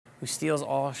who steals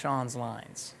all Sean's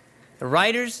lines. The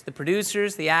writers, the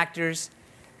producers, the actors,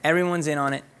 everyone's in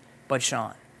on it, but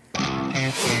Sean.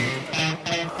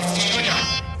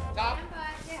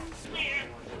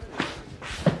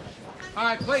 All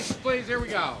right, places, please. Here we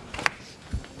go.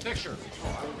 Picture.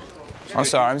 I'm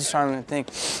sorry, I'm just trying to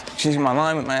think. Choosing my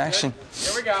line with my action.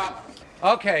 Here we go.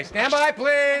 Okay, stand by,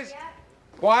 please.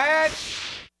 Quiet.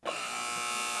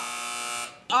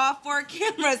 All 4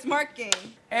 cameras marking.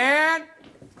 And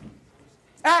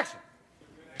action.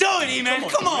 Do it, E-Man.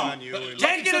 Come on.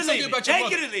 Take it or leave it.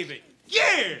 Take it or leave it.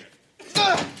 Yeah.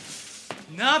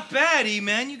 Not bad,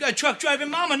 E-Man. You got truck driving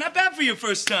mama. Not bad for your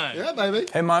first time. Yeah, baby.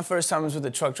 Hey, my first time was with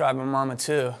the truck driving mama,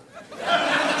 too.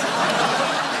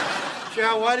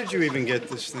 Joe, why did you even get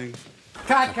this thing?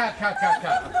 Cut.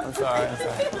 I'm sorry.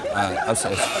 I'm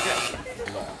sorry.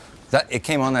 It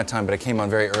came on that time, but it came on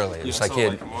very early. It was like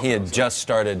he had just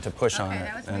started to push on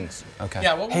it. And, okay.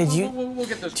 Yeah, Hey, we'll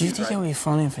get those. Do you think it would be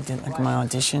funny if I did like my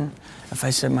audition? If I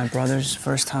said my brother's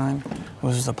first time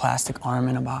was a plastic arm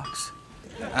in a box?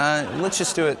 Let's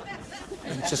just do it.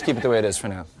 Let's just keep it the way it is for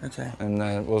now. Okay.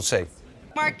 And we'll see.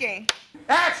 Marking.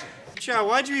 Action. Joe,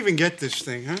 why'd you even get this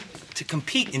thing, huh? To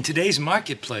compete in today's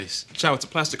marketplace. Chow, it's a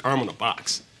plastic arm in a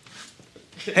box.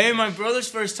 Hey, my brother's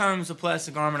first time was a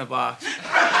plastic arm in a box.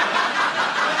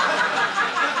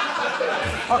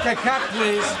 Okay, cut,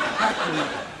 please. Cut,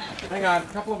 please. Hang on, a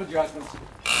couple of adjustments.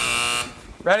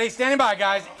 Ready? Standing by,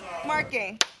 guys.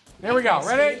 Marking. Here we go.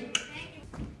 Ready?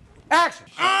 Action.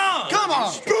 Come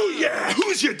on! Booyah!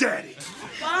 Who's your daddy?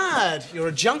 Bad. You're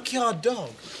a junkyard dog.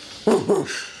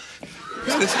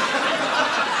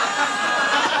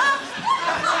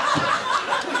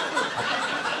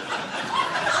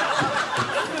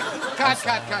 Cut.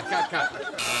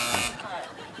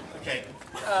 Okay.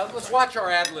 Let's watch our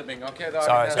ad-libbing, okay?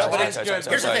 Sorry.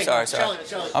 Here's the thing. Sorry. Shelley,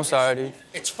 I'm sorry, dude.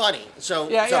 it's funny. So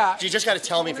Yeah. you just got to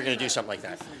tell me if you're going to do something like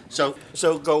that. So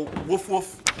go woof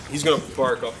woof. He's gonna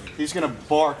bark up. He's going to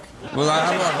bark. Well,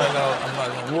 I'm not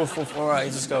gonna go woof, woof, all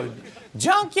right, just go,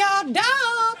 junkyard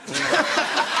dog!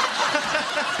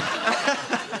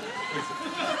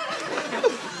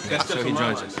 That's so he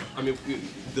joins us. I mean,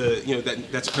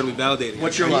 that's incredibly validating.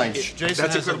 What's your line? That's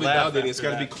incredibly validating. It's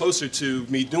got to be closer to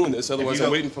me doing this. Otherwise,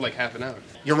 I'm waiting for like half an hour.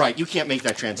 You're right. You can't make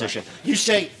that transition. You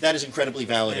say that is incredibly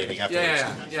validating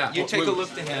afterwards. Yeah. You take a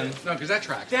look to him. No, because that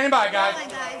tracks. Standing by, guys.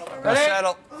 Ready?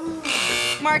 Settle.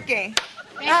 Marking.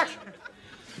 Action.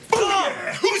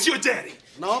 Booyah! Who's your daddy?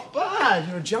 Not bad.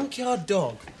 You're a junkyard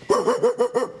dog.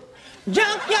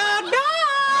 Junkyard dog!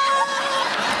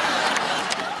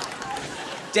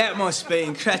 That must be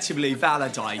incredibly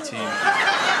validating.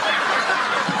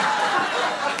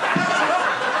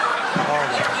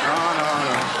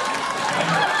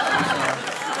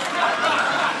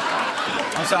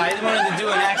 I'm sorry, I wanted to do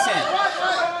an accent.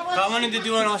 But I wanted to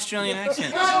do an Australian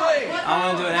accent. I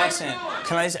want to do an accent.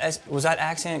 Can I just ask, was that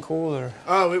accent cool or?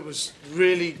 Oh, it was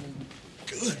really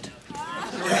good.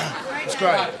 Yeah, it's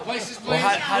great. Places, please.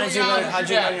 Well, how'd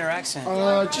you learn your accent?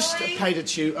 Just paid a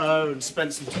tutor and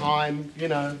spent some time, you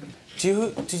know.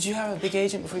 Did you have a big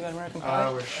agent before you got American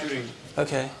Pie? We're shooting.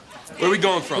 Okay. Where are we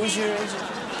going from? Who's your agent?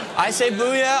 I say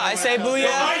booyah. I say booyah.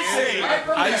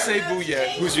 I say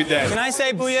booyah. Who's your daddy? Can I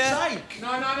say booyah? No.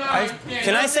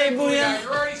 Can I say booyah?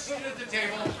 You're already sitting at the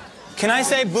table. Can I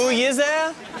say booyah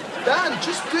there? Dan,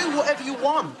 just do whatever you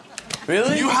want.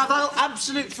 Really? You have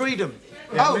absolute freedom.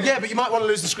 Yeah. Oh, yeah, but you might want to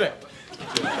lose the script.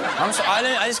 I'm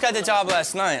sorry. I just got the job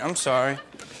last night. I'm sorry.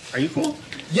 Are you cool?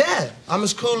 Yeah, I'm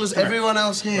as cool as everyone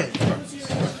else here.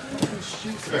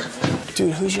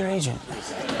 Dude, who's your agent?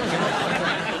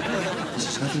 This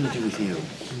has nothing to do with you.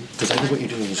 Because I think what you're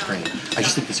doing is great. I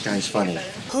just think this guy's funny.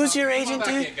 Who's your agent,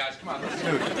 dude?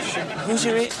 Who's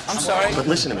your agent? I'm sorry. But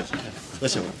listen to me.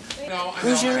 Listen.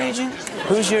 Who's your agent?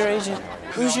 Who's your agent?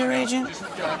 Who's your agent?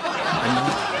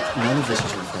 None of this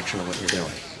is a reflection of what you're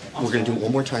doing. We're going to do it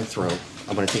one more time through.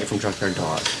 I'm going to take it from Junkyard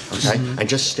Dog, okay? And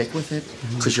just stick with it,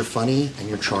 because you're funny and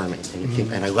you're charming, and,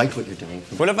 and I liked what you're doing.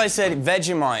 What if I said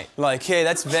Vegemite? Like, hey,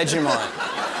 that's Vegemite.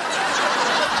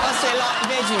 I say like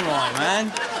Vegemite,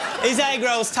 man. His egg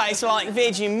rolls taste like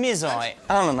Vegemite.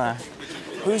 I don't know.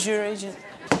 Who's your agent?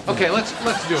 Okay, let's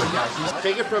do it, guys.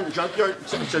 Take it from Junkyard,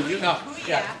 so you... No,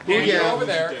 yeah. You're over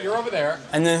there. You're over there.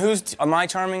 And then who's... Am I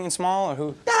charming and small, or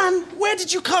who? Dan, where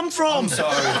did you come from? I'm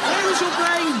sorry. Where was your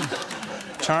brain?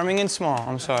 Charming and small.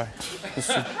 I'm sorry.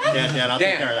 Dan, I'll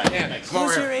take care of that. Dan,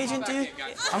 Who's your agent, dude?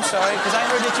 I'm sorry, because I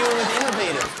heard that you were with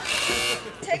Innovative.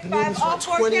 Take 5, all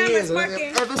 4 cameras marking.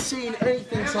 I've never seen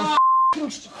anything so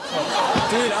Dude,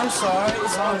 I'm sorry.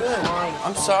 It's all good.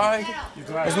 I'm sorry.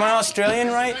 Is my Australian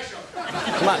right?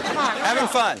 Come on. Having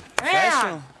fun.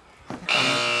 Yeah.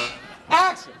 Professional.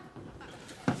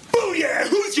 yeah,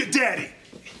 who's your daddy?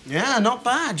 Yeah, not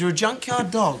bad. You're a junkyard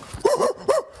dog.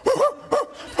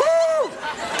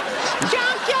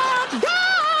 Junkyard dog!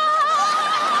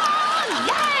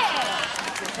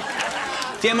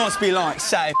 Yeah! It must be like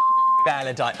Saturday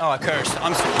validate. Oh, I cursed.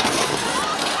 I'm sorry.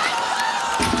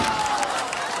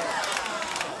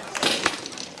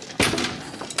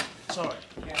 Sorry.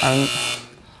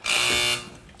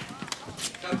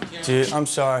 Dude, I'm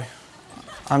sorry.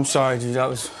 I'm sorry, dude. That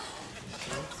was...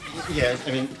 Yeah,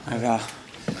 I mean...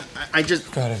 I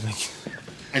just... God, I think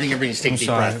everybody's taking a deep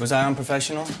sorry. breath. Was I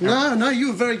unprofessional? No, you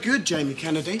were very good, Jamie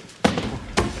Kennedy.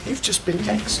 You've just been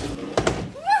texted.